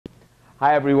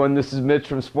Hi everyone, this is Mitch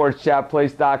from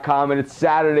SportsChatPlace.com, and it's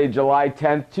Saturday, July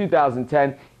 10th,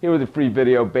 2010, here with a free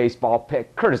video baseball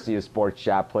pick, courtesy of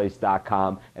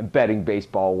SportsChatPlace.com and Betting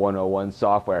Baseball 101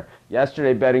 software.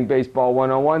 Yesterday, Betting Baseball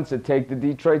 101 said take the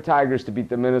Detroit Tigers to beat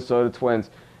the Minnesota Twins.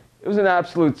 It was an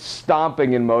absolute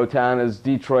stomping in Motown as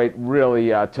Detroit really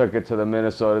took it to the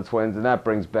Minnesota Twins, and that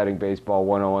brings Betting Baseball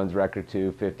 101's record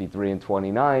to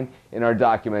 53-29 in our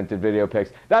documented video picks.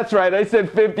 That's right, I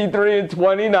said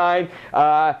 53-29.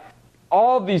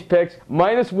 All of these picks,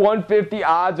 minus 150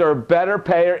 odds or a better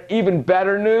payer. Even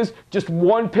better news, just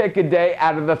one pick a day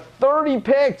out of the 30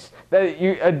 picks that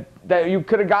you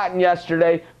could have gotten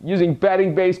yesterday using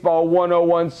Betting Baseball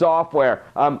 101 software.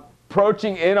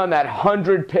 Approaching in on that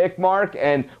 100 pick mark,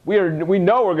 and we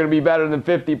know we're going to be better than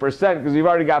 50% because we've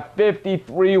already got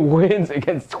 53 wins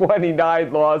against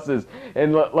 29 losses,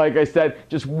 and like I said,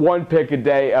 just one pick a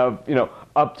day of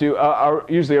up to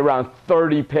usually around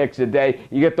 30 picks a day.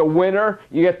 You get the winner,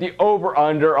 you get the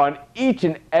over/under on each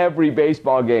and every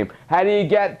baseball game. How do you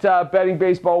get Betting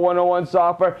Baseball 101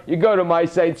 software? You go to my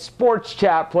site,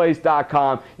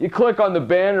 SportsChatPlace.com. You click on the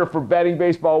banner for Betting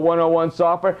Baseball 101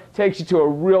 software. Takes you to a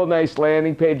real nice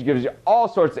landing page. Gives you all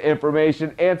sorts of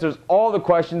information, answers all the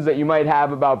questions that you might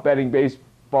have about Betting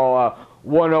Baseball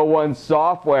 101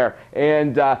 software,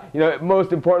 and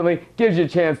most importantly, gives you a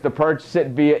chance to purchase it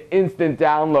via instant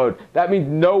download. That means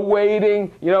no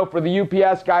waiting, for the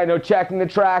UPS guy, no checking the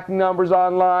tracking numbers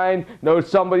online, no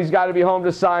somebody's got to be home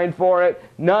to sign for it,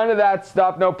 none of that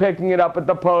stuff, no picking it up at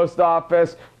the post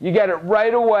office. You get it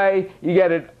right away. You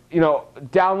get it,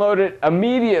 download it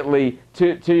immediately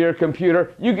to your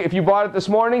computer. If you bought it this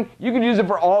morning, you can use it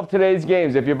for all of today's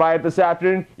games. If you buy it this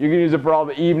afternoon, you can use it for all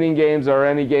the evening games or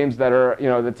any games that are,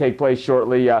 that take place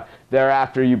shortly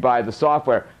thereafter you buy the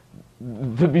software.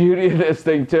 The beauty of this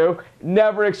thing too,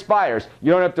 never expires.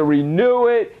 You don't have to renew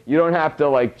it. You don't have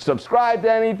to subscribe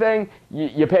to anything.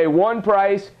 You pay one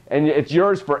price and it's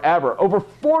yours forever. Over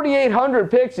 4,800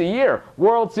 picks a year.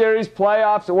 World Series,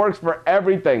 playoffs, it works for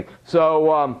everything.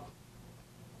 So,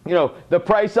 the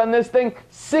price on this thing,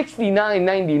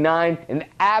 $69.99, an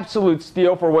absolute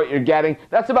steal for what you're getting.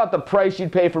 That's about the price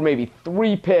you'd pay for maybe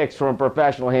 3 picks from a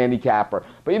professional handicapper.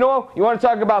 But you know what? You want to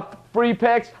talk about free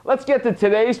picks? Let's get to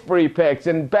today's free picks.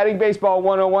 And Betting Baseball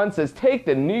 101 says take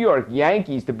the New York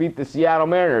Yankees to beat the Seattle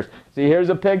Mariners. See, here's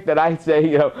a pick that I'd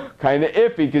say, kind of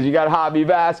iffy because you got Javi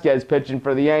Vasquez pitching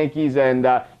for the Yankees and,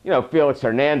 Felix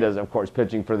Hernandez, of course,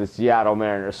 pitching for the Seattle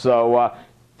Mariners. So,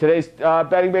 today's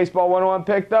Betting Baseball 101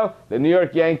 pick, though, the New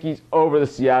York Yankees over the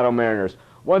Seattle Mariners.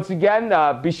 Once again,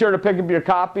 be sure to pick up your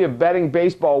copy of Betting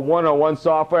Baseball 101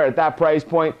 software at that price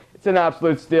point. It's an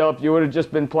absolute steal. If you would have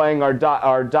just been playing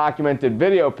our documented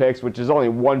video picks, which is only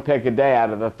one pick a day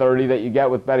out of the 30 that you get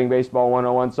with Betting Baseball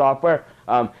 101 software,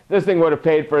 this thing would have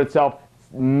paid for itself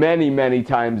many, many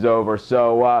times over.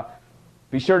 So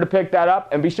be sure to pick that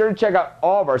up, and be sure to check out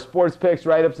all of our sports picks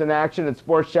write-ups in action at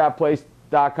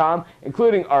SportsChatPlace.com,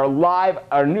 including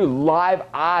our new live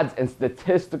odds and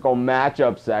statistical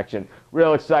matchup section.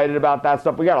 Real excited about that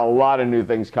stuff. We got a lot of new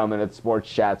things coming at Sports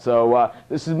Chat. So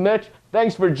this is Mitch.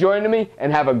 Thanks for joining me,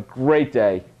 and have a great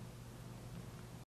day.